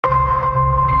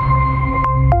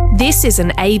This is an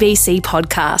ABC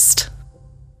podcast.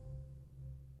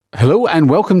 Hello and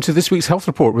welcome to this week's Health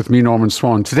Report with me, Norman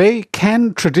Swan. Today,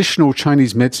 can traditional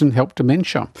Chinese medicine help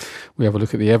dementia? We have a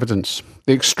look at the evidence.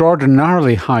 The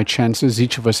extraordinarily high chances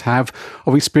each of us have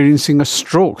of experiencing a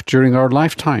stroke during our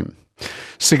lifetime.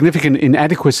 Significant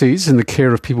inadequacies in the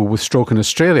care of people with stroke in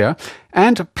Australia,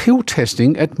 and pill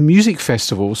testing at music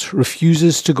festivals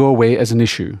refuses to go away as an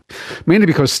issue, mainly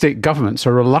because state governments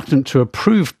are reluctant to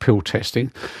approve pill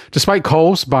testing, despite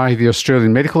calls by the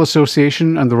Australian Medical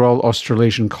Association and the Royal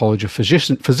Australasian College of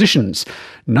Physicians,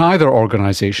 neither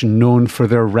organisation known for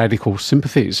their radical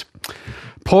sympathies.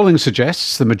 Polling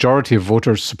suggests the majority of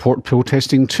voters support pill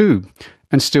testing too.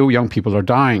 And still young people are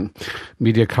dying.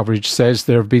 Media coverage says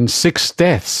there have been 6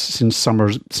 deaths since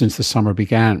the summer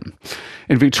began.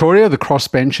 In Victoria, the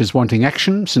crossbench is wanting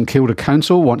action. St Kilda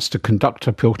Council wants to conduct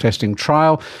a pill testing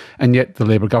trial, and yet the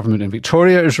Labour government in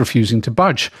Victoria is refusing to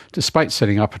budge, despite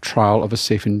setting up a trial of a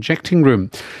safe injecting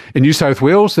room. In New South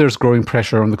Wales, there's growing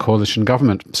pressure on the coalition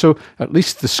government. So at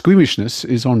least the squeamishness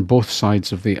is on both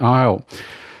sides of the aisle.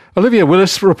 Olivia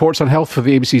Willis reports on health for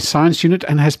the ABC Science Unit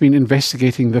and has been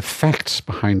investigating the facts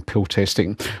behind pill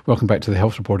testing. Welcome back to the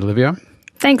Health Report, Olivia.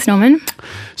 Thanks, Norman.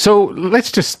 So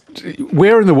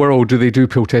where in the world do they do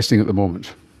pill testing at the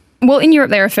moment? Well, in Europe,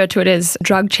 they refer to it as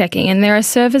drug checking, and there are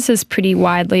services pretty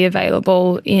widely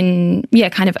available in,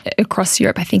 kind of across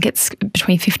Europe. I think it's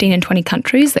between 15 and 20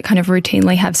 countries that kind of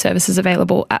routinely have services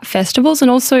available at festivals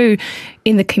and also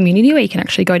in the community where you can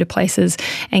actually go to places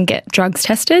and get drugs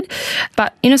tested.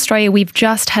 But in Australia, we've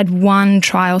just had one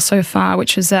trial so far,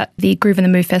 which was at the Groove and the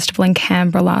Move Festival in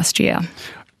Canberra last year.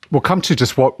 We'll come to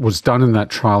just what was done in that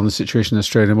trial and the situation in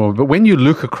Australia in a moment. But when you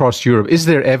look across Europe, is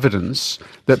there evidence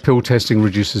that pill testing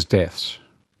reduces deaths?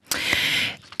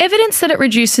 Evidence that it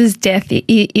reduces death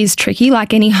is tricky.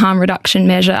 Like any harm reduction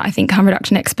measure, I think harm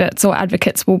reduction experts or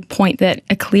advocates will point that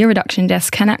a clear reduction in deaths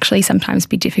can actually sometimes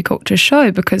be difficult to show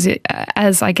because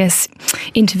as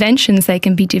interventions, they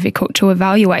can be difficult to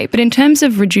evaluate. But in terms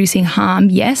of reducing harm,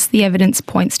 yes, the evidence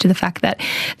points to the fact that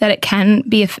it can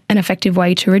be an effective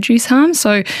way to reduce harm.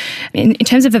 So in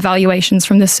terms of evaluations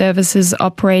from the services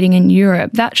operating in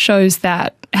Europe, that shows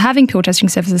that having pill testing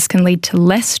services can lead to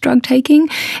less drug taking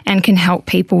and can help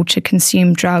people to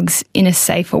consume drugs in a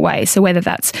safer way. So whether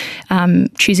that's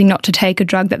choosing not to take a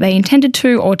drug that they intended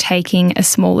to or taking a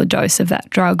smaller dose of that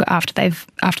drug after they've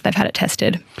had it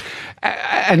tested.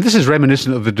 And this is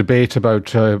reminiscent of the debate about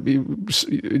safe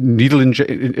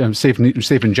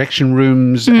injection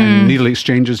rooms and needle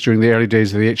exchanges during the early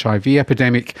days of the HIV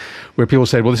epidemic, where people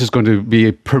said, well, this is going to be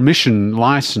a permission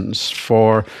license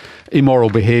for immoral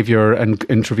behaviour and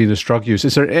intravenous drug use,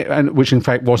 which in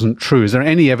fact wasn't true. Is there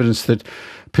any evidence that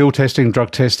pill testing,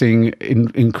 drug testing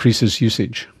increases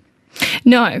usage?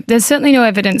 No, there's certainly no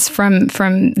evidence from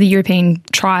the European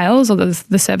trials or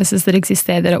the services that exist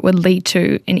there that it would lead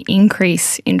to an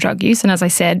increase in drug use. And as I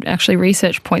said, actually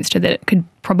research points to that it could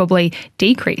probably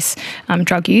decrease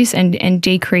drug use and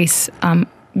decrease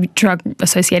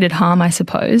drug-associated harm, I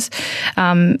suppose.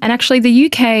 And actually the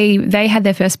UK, they had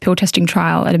their first pill testing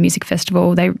trial at a music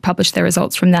festival. They published their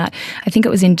results from that, I think it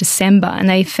was in December, and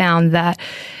they found that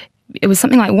it was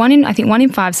something like 1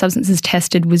 in 5 substances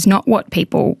tested was not what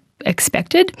people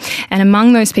expected. And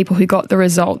among those people who got the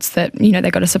results that,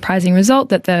 they got a surprising result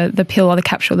that the pill or the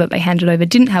capsule that they handed over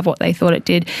didn't have what they thought it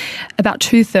did, about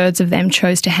 2/3 of them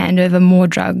chose to hand over more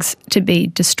drugs to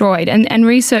be destroyed. And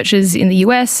researchers in the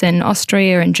US and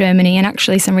Austria and Germany, and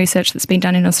actually some research that's been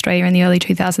done in Australia in the early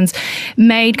 2000s,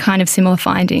 made kind of similar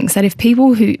findings, that if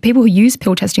people who use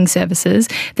pill testing services,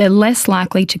 they're less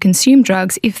likely to consume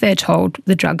drugs if they're told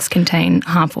the drugs contain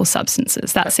harmful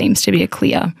substances. That seems to be a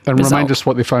clear result. And remind us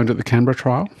what they found at the Canberra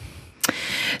trial?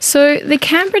 So the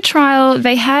Canberra trial,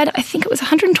 they had, I think it was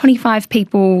 125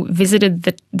 people visited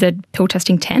the pill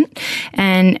testing tent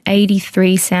and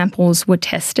 83 samples were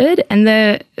tested, and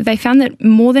they found that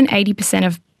more than 80%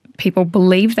 of people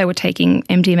believed they were taking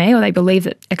MDMA, or they believed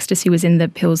that ecstasy was in the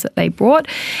pills that they brought.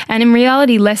 And in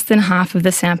reality, less than half of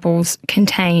the samples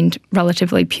contained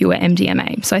relatively pure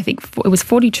MDMA. So I think it was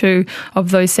 42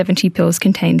 of those 70 pills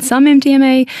contained some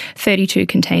MDMA, 32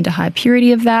 contained a high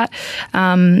purity of that.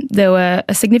 There were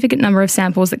a significant number of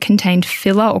samples that contained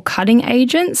filler or cutting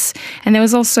agents. And there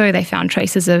was also, they found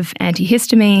traces of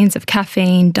antihistamines, of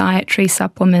caffeine, dietary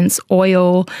supplements,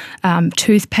 oil,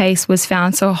 toothpaste was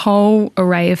found. So a whole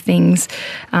array of things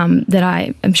that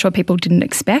I am sure people didn't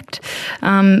expect.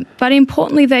 But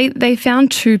importantly, they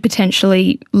found 2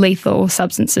 potentially lethal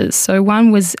substances. So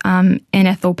one was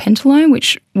N-ethylpentylone,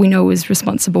 which we know was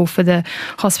responsible for the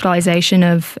hospitalisation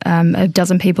of a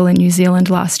dozen people in New Zealand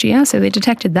last year. So they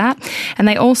detected that. And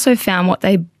they also found what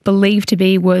they believed to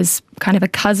be was kind of a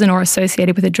cousin or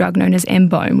associated with a drug known as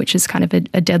Mbone, which is kind of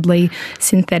a deadly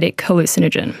synthetic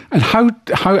hallucinogen. And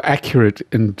how accurate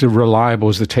and reliable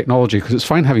is the technology? Because it's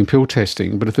fine having pill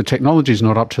testing, but if the technology is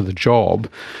not up to the job,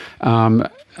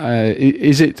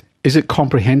 is it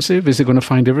comprehensive? Is it going to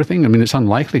find everything? I mean, it's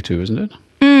unlikely to, isn't it?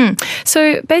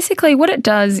 So basically what it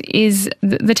does is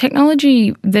the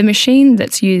technology, the machine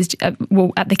that's used at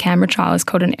the camera trial is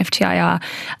called an FTIR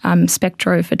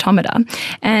spectrophotometer.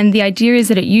 And the idea is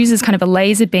that it uses kind of a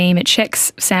laser beam. It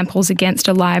checks samples against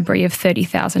a library of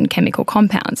 30,000 chemical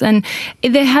compounds. And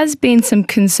there has been some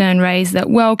concern raised that,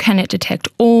 well, can it detect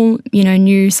all,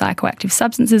 new psychoactive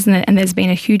substances? And there's been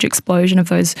a huge explosion of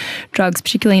those drugs,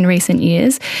 particularly in recent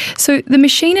years. So the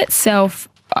machine itself,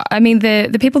 I mean,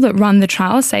 the people that run the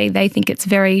trial say they think it's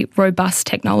very robust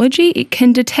technology. It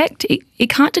can detect, it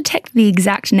can't detect the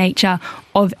exact nature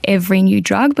of every new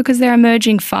drug because they're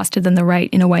emerging faster than the rate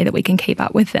in a way that we can keep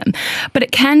up with them. But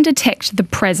it can detect the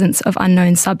presence of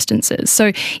unknown substances.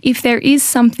 So if there is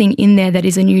something in there that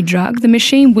is a new drug, the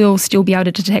machine will still be able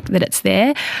to detect that it's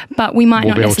there, but we might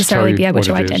not necessarily be able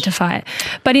to identify it.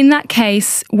 But in that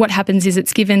case, what happens is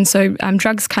it's given,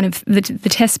 drugs kind of, the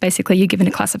test basically, you're given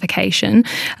a classification,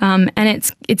 and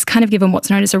it's kind of given what's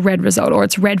known as a red result, or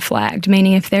it's red flagged,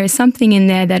 meaning if there is something in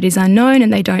there that is unknown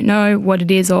and they don't know what it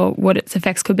is or what its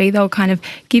effects could be, they'll kind of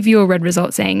give you a red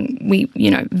result saying we,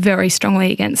 very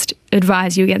strongly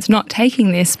advise you against not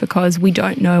taking this because we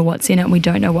don't know what's in it and we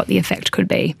don't know what the effect could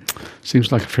be.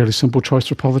 Seems like a fairly simple choice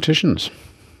for politicians.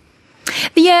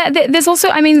 Yeah, there's also,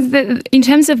 in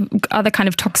terms of other kind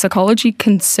of toxicology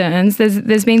concerns,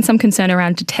 there's been some concern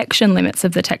around detection limits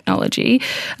of the technology.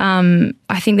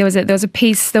 I think there was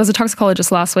a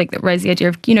toxicologist last week that raised the idea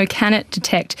of, can it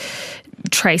detect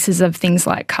traces of things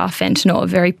like carfentanil, a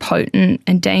very potent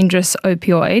and dangerous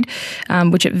opioid,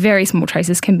 which at very small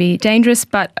traces can be dangerous.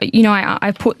 But,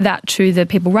 I put that to the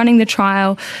people running the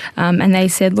trial, and they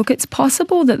said, look, it's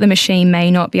possible that the machine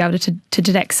may not be able to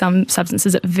detect some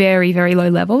substances at very, very low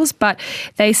levels, but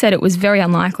they said it was very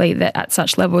unlikely that at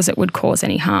such levels it would cause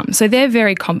any harm. So they're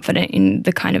very confident in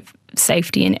the kind of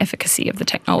safety and efficacy of the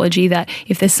technology, that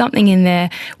if there's something in there,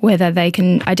 whether they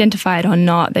can identify it or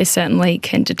not, they certainly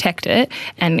can detect it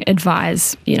and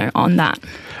advise, on that.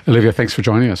 Olivia, thanks for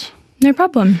joining us. No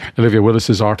problem. Olivia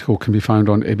Willis's article can be found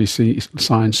on ABC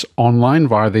Science Online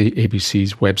via the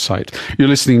ABC's website. You're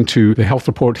listening to The Health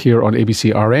Report here on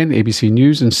ABC RN, ABC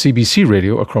News and CBC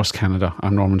Radio across Canada.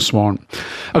 I'm Norman Swan.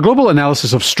 A global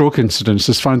analysis of stroke incidence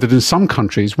has found that in some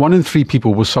countries, 1 in 3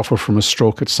 people will suffer from a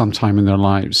stroke at some time in their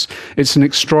lives. It's an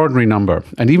extraordinary number.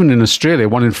 And even in Australia,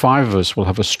 1 in 5 of us will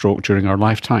have a stroke during our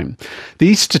lifetime.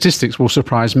 These statistics will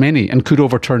surprise many and could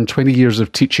overturn 20 years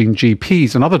of teaching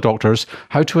GPs and other doctors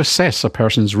how to assess a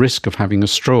person's risk of having a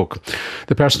stroke.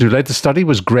 The person who led the study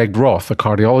was Greg Roth, a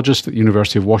cardiologist at the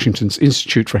University of Washington's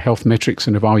Institute for Health Metrics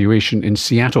and Evaluation in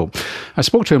Seattle. I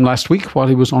spoke to him last week while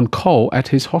he was on call at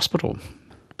his hospital.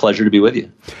 Pleasure to be with you.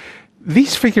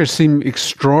 These figures seem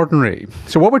extraordinary.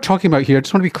 So what we're talking about here, I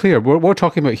just want to be clear, what we're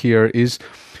talking about here is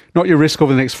not your risk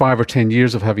over the next 5 or 10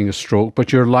 years of having a stroke,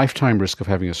 but your lifetime risk of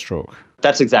having a stroke.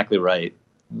 That's exactly right.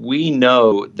 We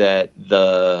know that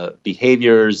the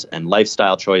behaviors and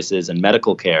lifestyle choices and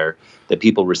medical care that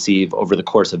people receive over the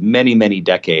course of many, many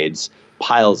decades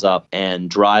piles up and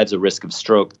drives a risk of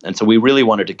stroke. And so we really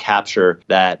wanted to capture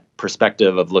that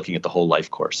perspective of looking at the whole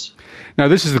life course. Now,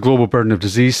 this is the Global Burden of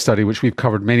Disease study, which we've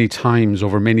covered many times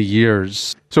over many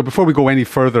years. So before we go any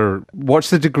further, what's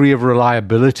the degree of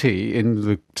reliability in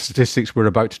the statistics we're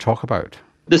about to talk about?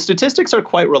 The statistics are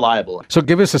quite reliable. So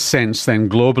give us a sense then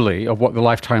globally of what the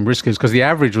lifetime risk is, because the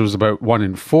average was about 1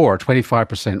 in 4,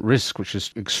 25% risk, which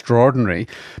is extraordinary.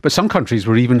 But some countries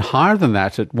were even higher than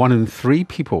that at 1 in 3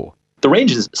 people. The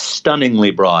range is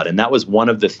stunningly broad, and that was one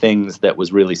of the things that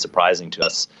was really surprising to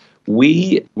us.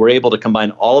 We were able to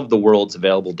combine all of the world's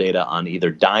available data on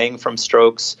either dying from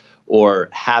strokes or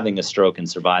having a stroke and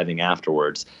surviving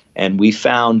afterwards. And we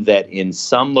found that in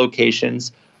some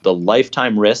locations, the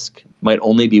lifetime risk might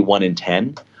only be 1 in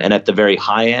 10. And at the very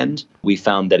high end, we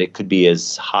found that it could be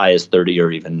as high as 30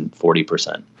 or even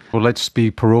 40%. Well, let's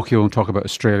be parochial and talk about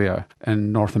Australia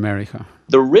and North America.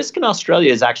 The risk in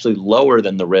Australia is actually lower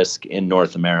than the risk in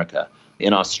North America.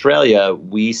 In Australia,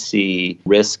 we see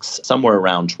risks somewhere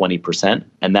around 20%,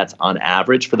 and that's on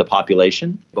average for the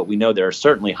population. But we know there are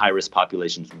certainly high-risk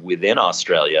populations within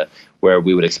Australia where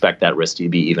we would expect that risk to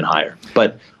be even higher.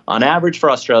 But on average for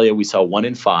Australia, we saw 1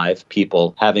 in 5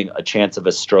 people having a chance of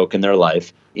a stroke in their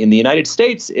life. In the United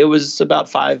States, it was about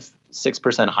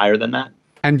 5-6% higher than that.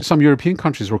 And some European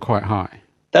countries were quite high.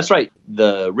 That's right.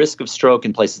 The risk of stroke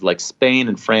in places like Spain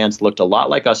and France looked a lot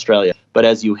like Australia. But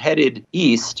as you headed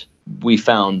east, we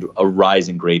found a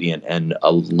rising gradient and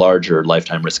a larger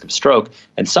lifetime risk of stroke.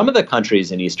 And some of the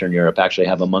countries in Eastern Europe actually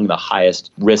have among the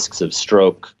highest risks of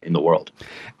stroke in the world.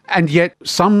 And yet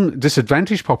some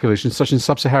disadvantaged populations, such as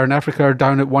sub-Saharan Africa, are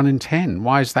down at 1 in 10.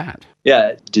 Why is that?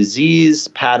 Yeah, disease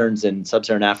patterns in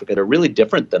sub-Saharan Africa are really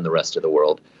different than the rest of the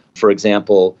world. For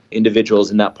example,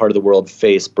 individuals in that part of the world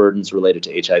face burdens related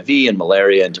to HIV and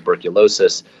malaria and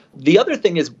tuberculosis. The other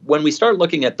thing is when we start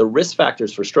looking at the risk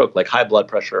factors for stroke, like high blood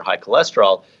pressure, high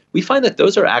cholesterol, we find that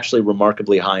those are actually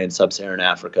remarkably high in sub-Saharan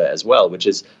Africa as well, which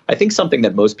is, I think, something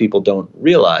that most people don't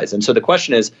realize. And so the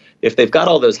question is, if they've got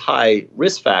all those high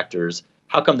risk factors,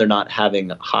 how come they're not having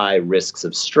high risks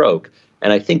of stroke?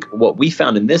 And I think what we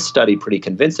found in this study pretty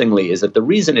convincingly is that the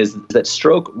reason is that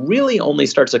stroke really only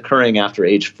starts occurring after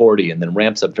age 40 and then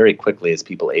ramps up very quickly as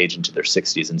people age into their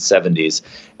 60s and 70s.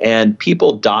 And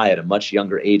people die at a much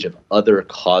younger age of other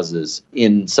causes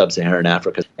in sub-Saharan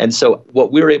Africa. And so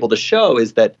what we were able to show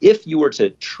is that if you were to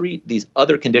treat these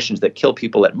other conditions that kill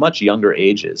people at much younger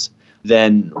ages,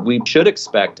 then we should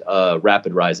expect a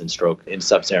rapid rise in stroke in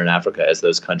sub-Saharan Africa as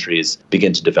those countries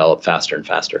begin to develop faster and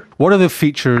faster. What are the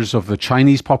features of the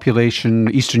Chinese population,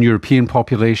 Eastern European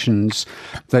populations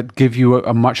that give you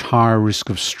a much higher risk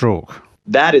of stroke?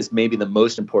 That is maybe the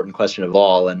most important question of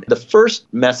all. And the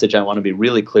first message I want to be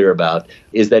really clear about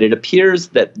is that it appears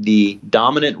that the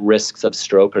dominant risks of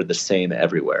stroke are the same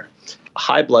everywhere.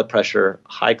 High blood pressure,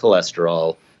 high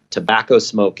cholesterol, tobacco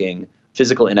smoking,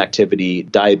 physical inactivity,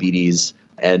 diabetes,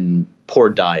 and poor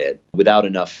diet without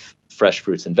enough fresh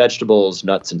fruits and vegetables,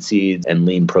 nuts and seeds, and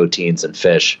lean proteins and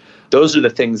fish. Those are the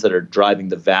things that are driving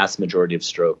the vast majority of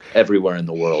stroke everywhere in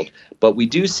the world. But we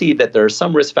do see that there are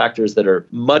some risk factors that are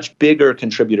much bigger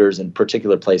contributors in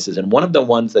particular places. And one of the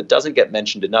ones that doesn't get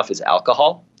mentioned enough is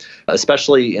alcohol,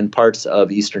 especially in parts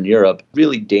of Eastern Europe,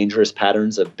 really dangerous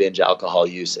patterns of binge alcohol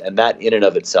use. And that in and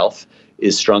of itself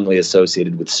is strongly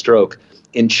associated with stroke.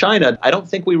 In China, I don't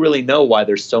think we really know why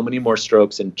there's so many more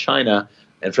strokes in China,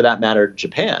 and for that matter,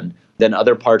 Japan, than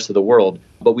other parts of the world.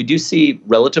 But we do see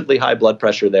relatively high blood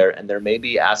pressure there, and there may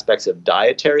be aspects of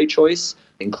dietary choice,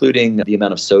 including the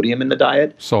amount of sodium in the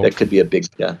diet. Salt. That could be a big,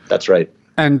 yeah, that's right.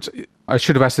 And I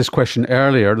should have asked this question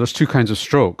earlier. There's two kinds of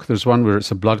stroke. There's one where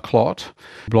it's a blood clot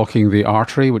blocking the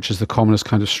artery, which is the commonest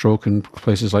kind of stroke in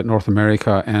places like North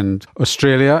America and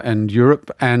Australia and Europe.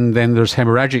 And then there's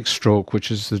hemorrhagic stroke, which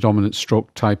is the dominant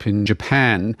stroke type in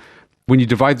Japan. When you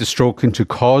divide the stroke into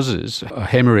causes, a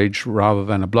hemorrhage rather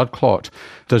than a blood clot,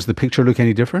 does the picture look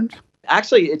any different?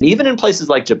 Actually, even in places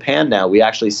like Japan now, we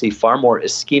actually see far more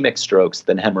ischemic strokes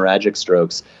than hemorrhagic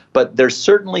strokes. But there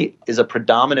certainly is a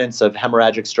predominance of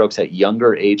hemorrhagic strokes at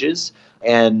younger ages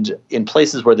and in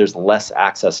places where there's less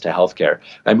access to healthcare.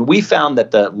 I mean, we found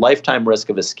that the lifetime risk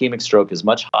of ischemic stroke is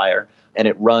much higher, and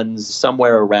it runs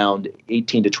somewhere around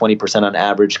 18 to 20% on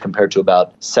average compared to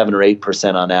about 7 or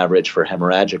 8% on average for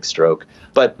hemorrhagic stroke.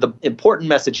 But the important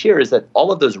message here is that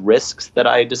all of those risks that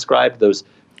I described, those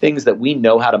things that we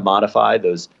know how to modify,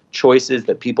 those choices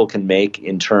that people can make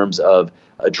in terms of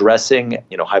addressing,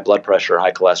 high blood pressure,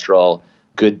 high cholesterol,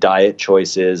 good diet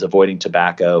choices, avoiding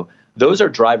tobacco, those are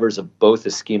drivers of both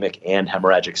ischemic and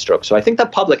hemorrhagic stroke. So I think the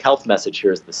public health message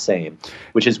here is the same,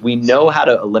 which is we know how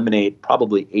to eliminate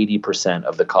probably 80%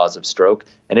 of the cause of stroke,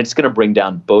 and it's going to bring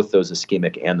down both those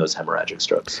ischemic and those hemorrhagic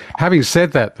strokes. Having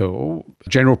said that, though,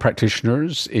 general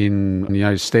practitioners in the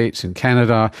United States, in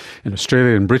Canada, in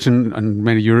Australia, in Britain, and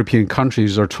many European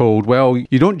countries are told, well,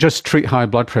 you don't just treat high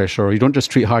blood pressure or you don't just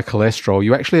treat high cholesterol,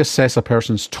 you actually assess a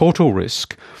person's total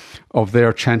risk of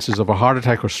their chances of a heart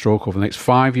attack or stroke over the next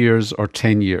 5 years or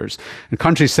 10 years. And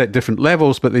countries set different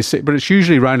levels, but it's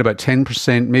usually around about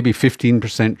 10%, maybe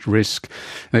 15% risk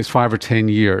in the next 5 or 10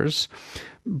 years.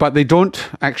 But they don't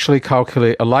actually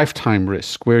calculate a lifetime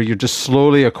risk where you're just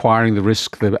slowly acquiring the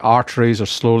risk, the arteries are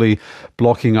slowly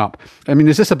blocking up. I mean,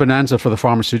 is this a bonanza for the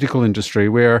pharmaceutical industry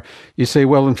where you say,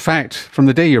 well, in fact, from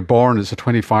the day you're born, it's a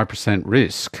 25%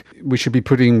 risk. We should be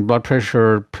putting blood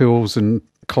pressure pills and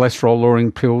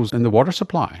cholesterol-lowering pills in the water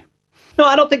supply? No,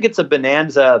 I don't think it's a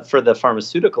bonanza for the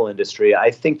pharmaceutical industry. I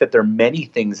think that there are many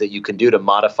things that you can do to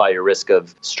modify your risk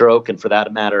of stroke and, for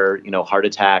that matter, heart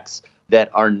attacks that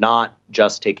are not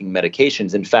just taking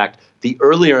medications. In fact, the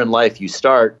earlier in life you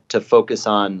start to focus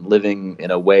on living in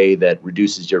a way that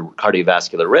reduces your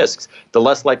cardiovascular risks, the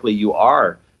less likely you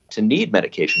are to need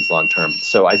medications long term.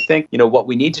 So I think, what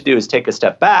we need to do is take a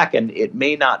step back, and it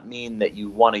may not mean that you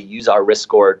want to use our risk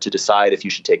score to decide if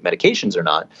you should take medications or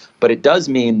not, but it does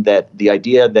mean that the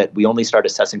idea that we only start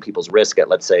assessing people's risk at,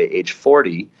 let's say, age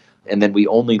 40, and then we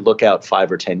only look out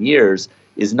 5 or 10 years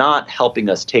is not helping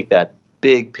us take that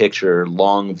big picture,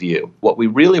 long view. What we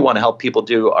really want to help people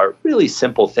do are really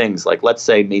simple things like, let's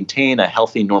say, maintain a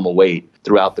healthy normal weight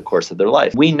throughout the course of their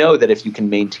life. We know that if you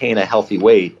can maintain a healthy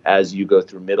weight as you go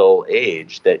through middle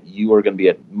age, that you are going to be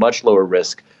at much lower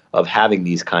risk of having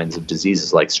these kinds of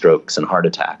diseases like strokes and heart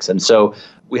attacks. And so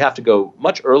we have to go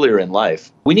much earlier in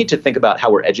life. We need to think about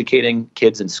how we're educating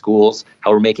kids in schools,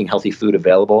 how we're making healthy food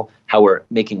available, how we're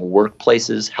making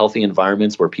workplaces healthy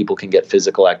environments where people can get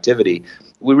physical activity.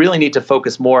 We really need to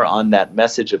focus more on that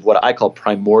message of what I call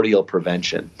primordial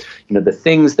prevention. The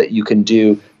things that you can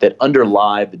do that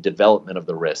underlie the development of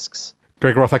the risks.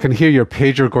 Greg Roth, I can hear your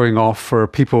pager going off for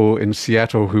people in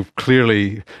Seattle who've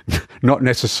clearly not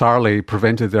necessarily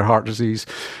prevented their heart disease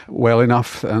well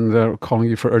enough, and they're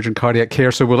calling you for urgent cardiac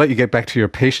care. So we'll let you get back to your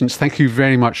patients. Thank you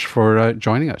very much for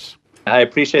joining us. I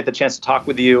appreciate the chance to talk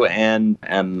with you, and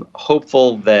am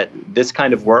hopeful that this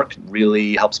kind of work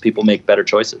really helps people make better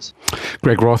choices.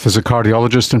 Greg Roth is a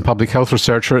cardiologist and public health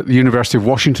researcher at the University of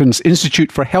Washington's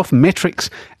Institute for Health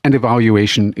Metrics and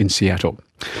Evaluation in Seattle.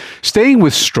 Staying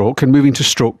with stroke and moving to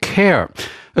stroke care.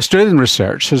 Australian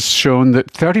research has shown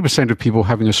that 30% of people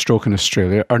having a stroke in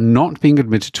Australia are not being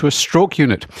admitted to a stroke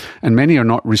unit, and many are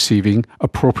not receiving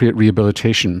appropriate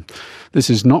rehabilitation. This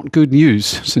is not good news,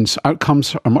 since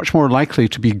outcomes are much more likely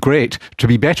to be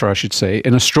better,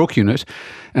 in a stroke unit,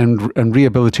 and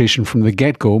rehabilitation from the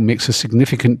get-go makes a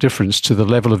significant difference to the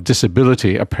level of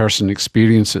disability a person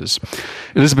experiences.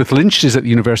 Elizabeth Lynch is at the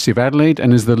University of Adelaide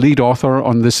and is the lead author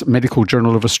on this Medical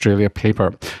Journal of Australia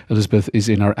paper. Elizabeth is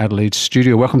in our Adelaide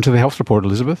studio. Welcome to the Health Report,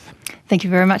 Elizabeth. Thank you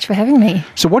very much for having me.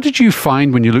 So what did you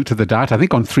find when you looked at the data? I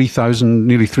think on 3,000,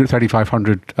 nearly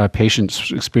 3,500 patients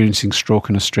experiencing stroke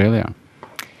in Australia.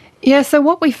 Yeah, so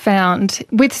what we found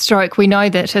with stroke, we know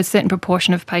that a certain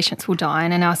proportion of patients will die,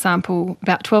 and in our sample,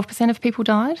 about 12% of people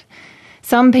died.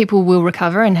 Some people will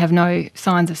recover and have no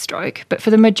signs of stroke, but for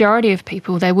the majority of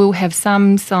people, they will have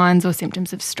some signs or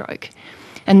symptoms of stroke.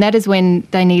 And that is when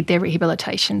they need their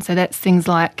rehabilitation. So that's things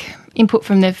like input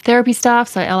from the therapy staff,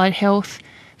 so allied health,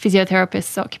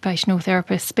 physiotherapists, occupational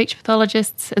therapists, speech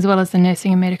pathologists, as well as the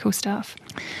nursing and medical staff.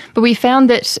 But we found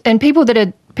that, and people that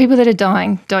are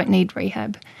dying don't need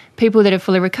rehab. People that are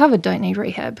fully recovered don't need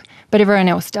rehab, but everyone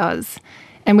else does.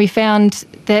 And we found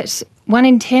that 1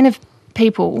 in 10 of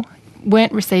people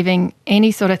weren't receiving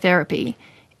any sort of therapy,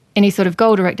 any sort of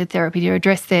goal-directed therapy to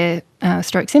address their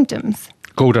stroke symptoms.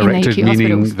 Goal-directed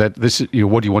meaning that this,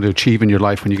 what do you want to achieve in your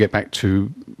life when you get back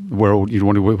to the world? You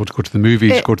want to be able to go to the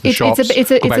movies, go to the shops,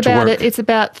 go back to work. It's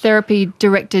about therapy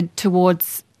directed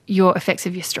towards your effects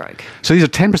of your stroke. So these are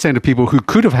 10% of people who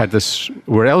could have had this,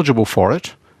 were eligible for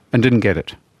it, and didn't get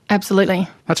it. Absolutely.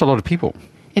 That's a lot of people.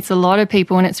 It's a lot of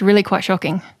people, and it's really quite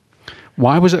shocking.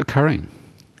 Why was it occurring?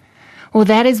 Well,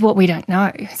 that is what we don't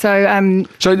know. So and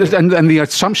the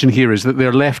assumption here is that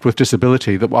they're left with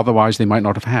disability that otherwise they might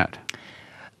not have had.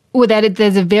 Well,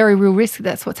 there's a very real risk that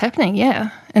that's what's happening,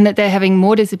 yeah, and that they're having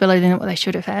more disability than what they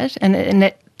should have had, and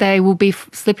that they will be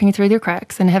slipping through the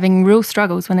cracks and having real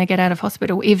struggles when they get out of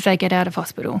hospital, if they get out of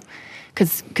hospital,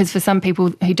 because for some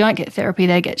people who don't get therapy,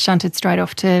 they get shunted straight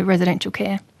off to residential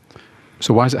care.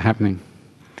 So why is it happening?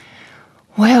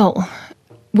 Well,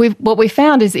 what we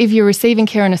found is if you're receiving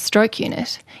care in a stroke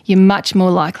unit, you're much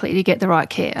more likely to get the right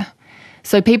care.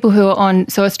 So people who are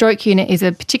so a stroke unit is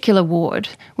a particular ward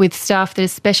with staff that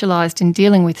is specialised in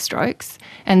dealing with strokes,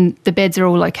 and the beds are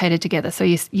all located together. So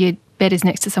your bed is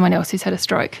next to someone else who's had a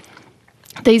stroke.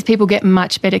 These people get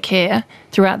much better care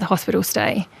throughout the hospital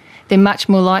stay. They're much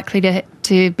more likely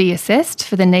to be assessed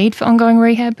for the need for ongoing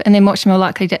rehab, and they're much more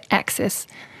likely to access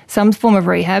some form of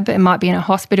rehab. It might be in a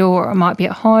hospital, or it might be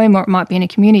at home, or it might be in a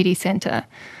community centre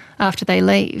after they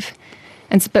leave.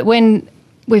 But when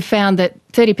we've found that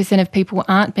 30% of people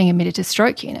aren't being admitted to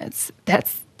stroke units,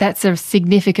 that's a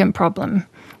significant problem.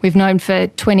 We've known for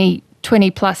 20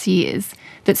 plus years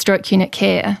that stroke unit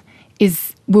care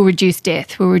will reduce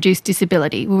death, will reduce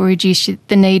disability, will reduce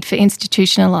the need for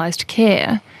institutionalised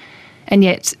care. And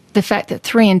yet the fact that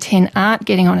 3 in 10 aren't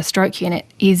getting on a stroke unit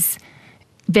is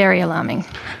very alarming.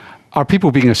 Are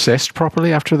people being assessed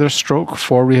properly after their stroke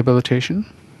for rehabilitation?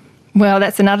 Well,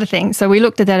 that's another thing. So we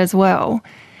looked at that as well,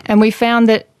 and we found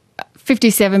that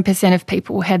 57% of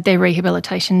people had their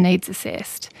rehabilitation needs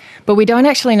assessed. But we don't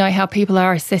actually know how people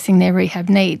are assessing their rehab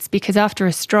needs, because after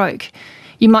a stroke,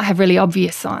 you might have really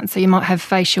obvious signs. So you might have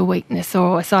facial weakness,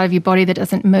 or a side of your body that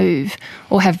doesn't move,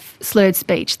 or have slurred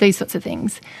speech, these sorts of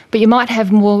things. But you might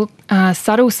have more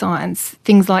subtle signs,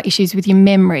 things like issues with your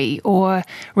memory, or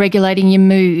regulating your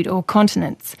mood, or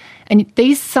continence. And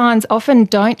these signs often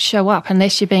don't show up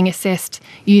unless you're being assessed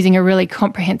using a really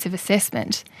comprehensive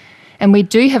assessment. And we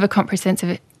do have a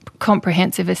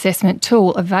comprehensive assessment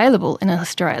tool available in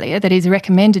Australia that is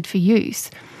recommended for use.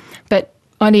 But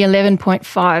only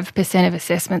 11.5% of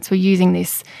assessments were using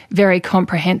this very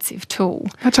comprehensive tool.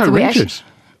 That's outrageous.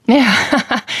 Yeah.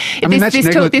 I mean, that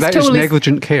is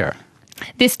negligent care.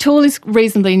 This tool is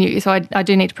reasonably new, so I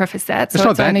do need to preface that. It's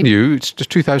not that new. It's just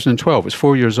 2012. It's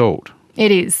 4 years old.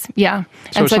 It is, yeah.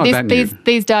 So it's not that new.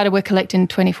 These data were collected in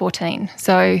 2014.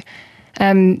 So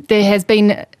there has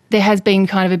been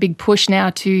kind of a big push now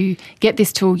to get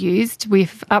this tool used.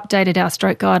 We've updated our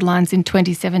stroke guidelines in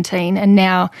 2017, and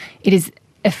now it is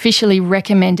officially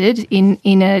recommended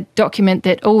in a document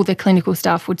that all the clinical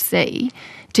staff would see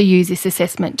to use this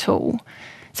assessment tool.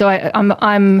 So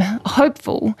I'm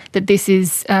hopeful that this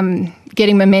is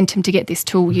getting momentum to get this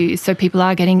tool used, so people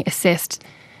are getting assessed.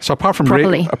 So apart from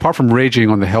raging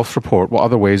on the health report, what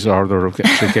other ways are there of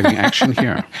actually getting action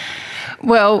here?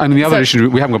 Well, and the other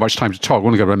issue, we haven't got much time to talk. We've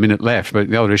only got about a minute left, but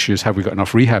the other issue is, have we got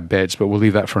enough rehab beds? But we'll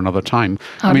leave that for another time.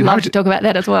 I'd love to talk about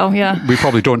that as well, yeah. We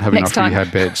probably don't have enough time.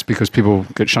 rehab beds because people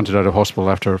get shunted out of hospital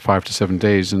after 5 to 7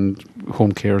 days, and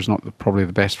home care is not probably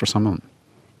the best for some of them.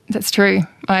 That's true.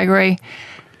 I agree.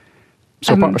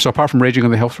 So apart from raging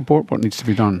on the health report, what needs to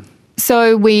be done?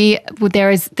 So there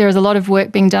is a lot of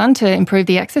work being done to improve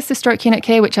the access to stroke unit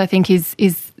care, which I think is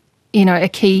a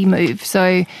key move.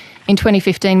 So in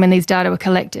 2015, when these data were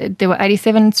collected, there were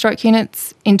 87 stroke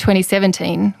units. In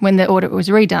 2017, when the audit was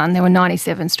redone, there were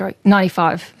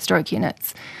 95 stroke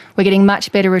units. We're getting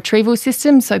much better retrieval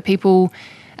systems, so people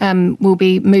will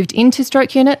be moved into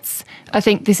stroke units. I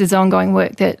think this is ongoing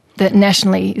work that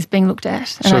nationally is being looked at.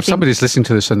 So if somebody's listening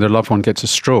to this and their loved one gets a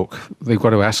stroke, they've got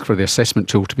to ask for the assessment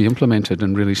tool to be implemented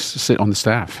and really sit on the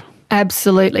staff.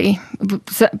 Absolutely.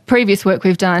 So previous work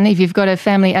we've done, if you've got a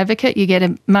family advocate, you get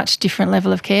a much different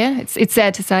level of care. It's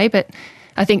sad to say, but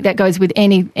I think that goes with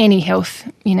any health,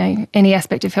 any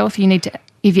aspect of health. You need to,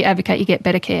 if you advocate, you get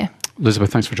better care.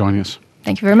 Elizabeth, thanks for joining us.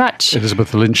 Thank you very much.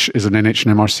 Elizabeth Lynch is an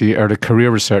NH&MRC early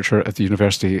career researcher at the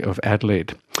University of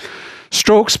Adelaide.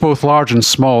 Strokes, both large and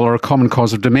small, are a common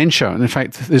cause of dementia. And in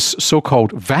fact, this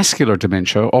so-called vascular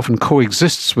dementia often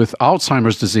coexists with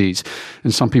Alzheimer's disease.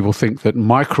 And some people think that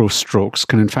microstrokes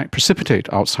can in fact precipitate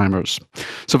Alzheimer's.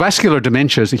 So vascular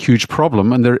dementia is a huge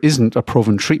problem, and there isn't a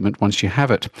proven treatment once you have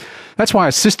it. That's why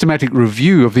a systematic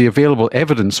review of the available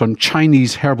evidence on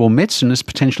Chinese herbal medicine is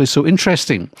potentially so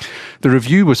interesting. The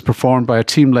review was performed by a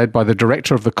team led by the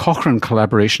director of the Cochrane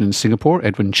Collaboration in Singapore,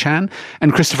 Edwin Chan,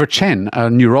 and Christopher Chen, a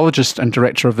neurologist and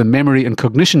director of the Memory and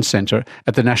Cognition Centre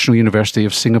at the National University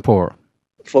of Singapore.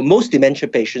 For most dementia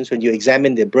patients, when you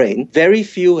examine their brain, very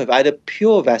few have either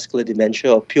pure vascular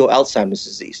dementia or pure Alzheimer's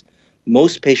disease.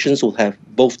 Most patients will have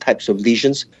both types of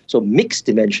lesions, so mixed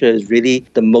dementia is really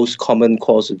the most common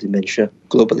cause of dementia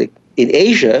globally. In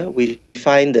Asia, we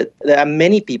find that there are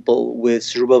many people with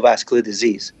cerebral vascular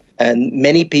disease and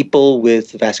many people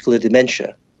with vascular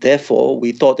dementia. Therefore,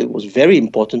 we thought it was very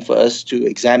important for us to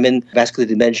examine vascular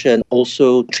dementia and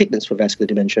also treatments for vascular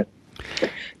dementia.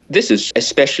 This is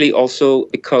especially also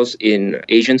because in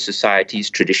Asian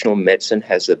societies, traditional medicine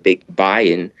has a big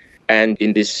buy-in. And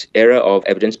in this era of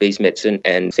evidence-based medicine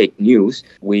and fake news,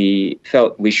 we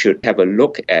felt we should have a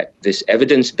look at this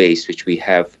evidence base which we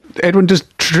have. Edwin, does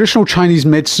traditional Chinese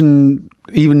medicine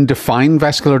even define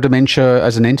vascular dementia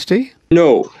as an entity?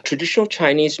 No. Traditional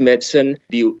Chinese medicine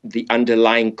view the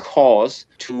underlying cause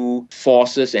to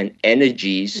forces and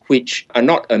energies which are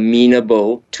not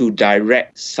amenable to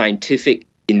direct scientific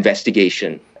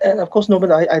investigation. And of course,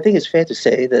 Norman, I think it's fair to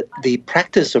say that the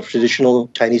practice of traditional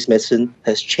Chinese medicine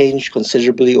has changed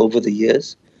considerably over the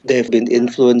years. They've been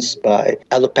influenced by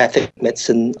allopathic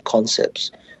medicine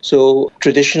concepts. So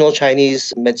traditional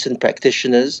Chinese medicine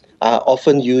practitioners are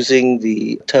often using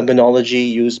the terminology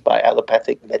used by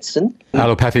allopathic medicine.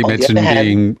 Allopathic medicine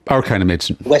being our kind of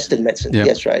medicine. Western medicine, yeah.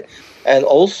 Yes, right. And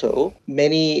also,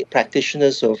 many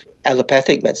practitioners of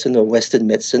allopathic medicine or Western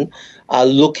medicine are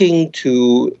looking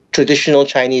to traditional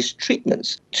Chinese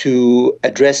treatments to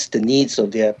address the needs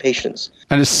of their patients.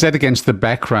 And it's set against the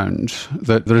background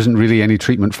that there isn't really any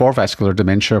treatment for vascular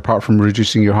dementia apart from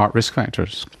reducing your heart risk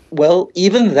factors. Well,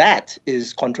 even that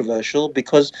is controversial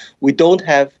because we don't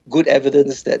have good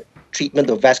evidence that treatment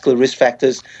of vascular risk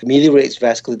factors ameliorates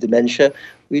vascular dementia.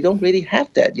 We don't really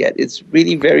have that yet. It's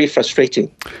really very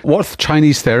frustrating. What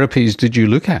Chinese therapies did you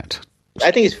look at?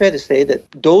 I think it's fair to say that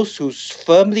those who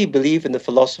firmly believe in the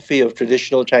philosophy of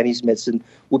traditional Chinese medicine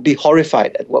would be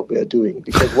horrified at what we are doing,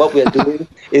 because what we are doing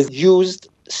is used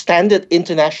standard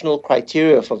international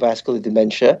criteria for vascular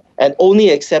dementia and only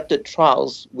accepted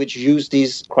trials which use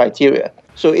these criteria.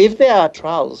 So if there are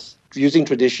trials using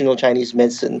traditional Chinese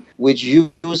medicine, which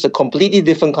use a completely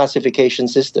different classification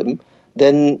system,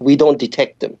 then we don't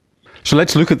detect them. So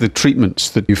let's look at the treatments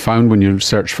that you found when you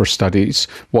searched for studies,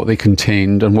 what they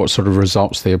contained and what sort of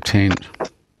results they obtained.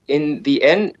 In the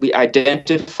end, we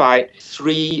identified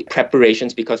 3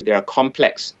 preparations because they are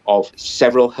complex of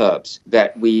several herbs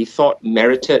that we thought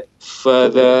merited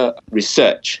further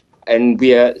research. And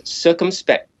we are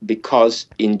circumspect because,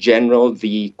 in general,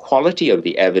 the quality of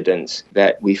the evidence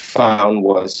that we found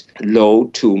was low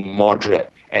to moderate.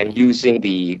 And using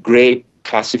the grade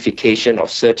classification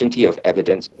of certainty of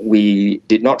evidence, we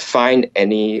did not find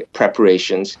any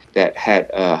preparations that had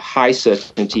a high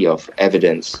certainty of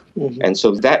evidence. Mm-hmm. And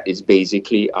so that is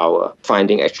basically our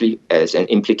finding, actually, as an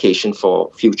implication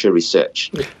for future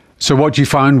research. So what you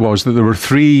found was that there were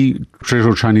 3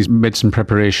 traditional Chinese medicine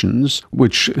preparations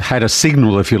which had a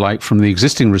signal, if you like, from the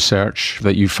existing research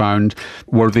that you found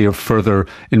worthy of further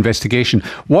investigation.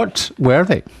 What were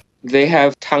they? They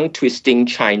have tongue-twisting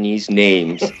Chinese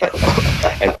names.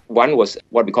 And one was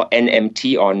what we call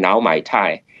NMT, or Nao Mai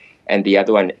Tai, and the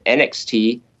other one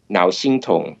NXT, Nao Xing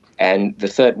Tong, and the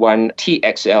third one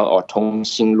TXL, or Tong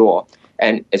Xing Luo.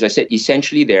 And as I said,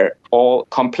 essentially they're all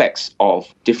complex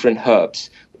of different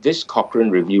herbs. This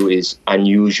Cochrane review is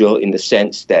unusual in the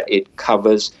sense that it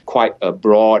covers quite a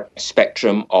broad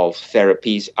spectrum of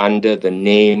therapies under the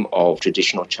name of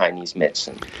traditional Chinese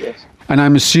medicine. Yes. And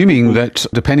I'm assuming that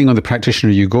depending on the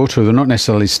practitioner you go to, they're not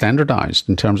necessarily standardized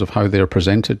in terms of how they're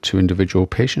presented to individual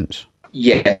patients.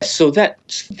 Yes, so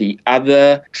that's the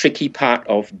other tricky part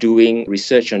of doing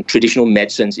research on traditional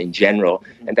medicines in general,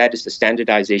 and that is the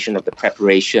standardization of the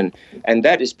preparation. And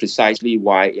that is precisely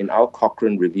why in our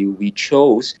Cochrane review, we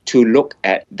chose to look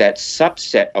at that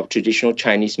subset of traditional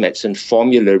Chinese medicine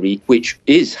formulary, which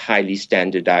is highly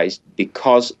standardized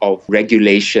because of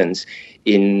regulations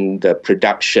in the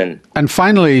production. And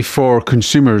finally, for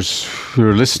consumers who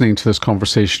are listening to this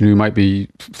conversation who might be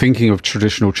thinking of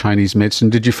traditional Chinese medicine,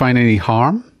 did you find any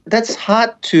harm? That's hard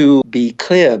to be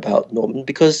clear about, Norman,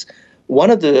 because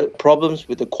one of the problems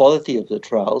with the quality of the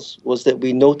trials was that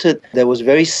we noted there was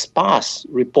very sparse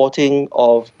reporting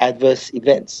of adverse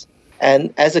events.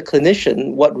 And as a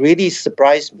clinician, what really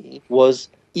surprised me was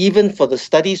even for the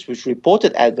studies which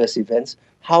reported adverse events,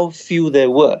 how few there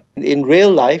were. In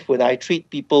real life, when I treat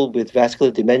people with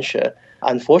vascular dementia,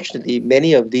 unfortunately,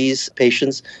 many of these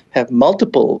patients have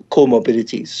multiple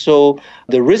comorbidities. So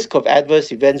the risk of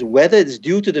adverse events, whether it's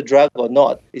due to the drug or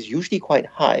not, is usually quite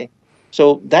high.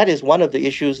 So that is one of the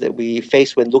issues that we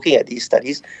face when looking at these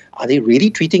studies. Are they really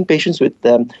treating patients with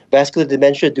vascular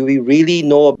dementia? Do we really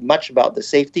know much about the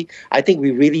safety? I think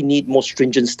we really need more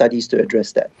stringent studies to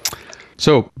address that.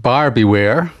 So buyer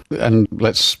beware, and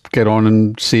let's get on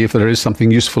and see if there is something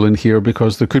useful in here,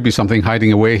 because there could be something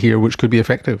hiding away here which could be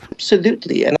effective.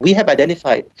 Absolutely. And we have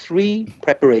identified 3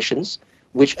 preparations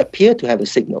which appear to have a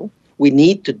signal. We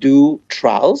need to do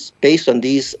trials based on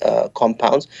these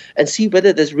compounds and see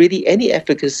whether there's really any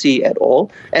efficacy at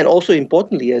all. And also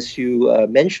importantly, as you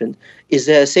mentioned, is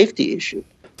there a safety issue?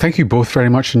 Thank you both very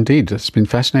much indeed. It's been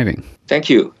fascinating.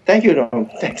 Thank you. Thank you, Norm.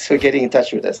 Thanks for getting in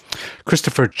touch with us.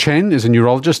 Christopher Chen is a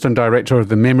neurologist and director of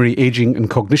the Memory, Aging and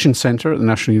Cognition Centre at the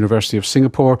National University of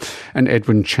Singapore, and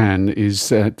Edwin Chan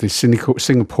is at the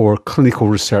Singapore Clinical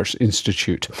Research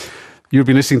Institute. You've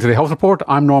been listening to The Health Report.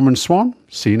 I'm Norman Swan.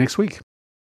 See you next week.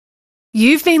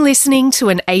 You've been listening to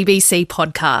an ABC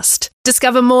podcast.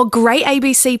 Discover more great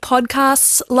ABC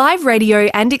podcasts, live radio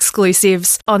and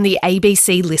exclusives on the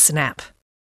ABC Listen app.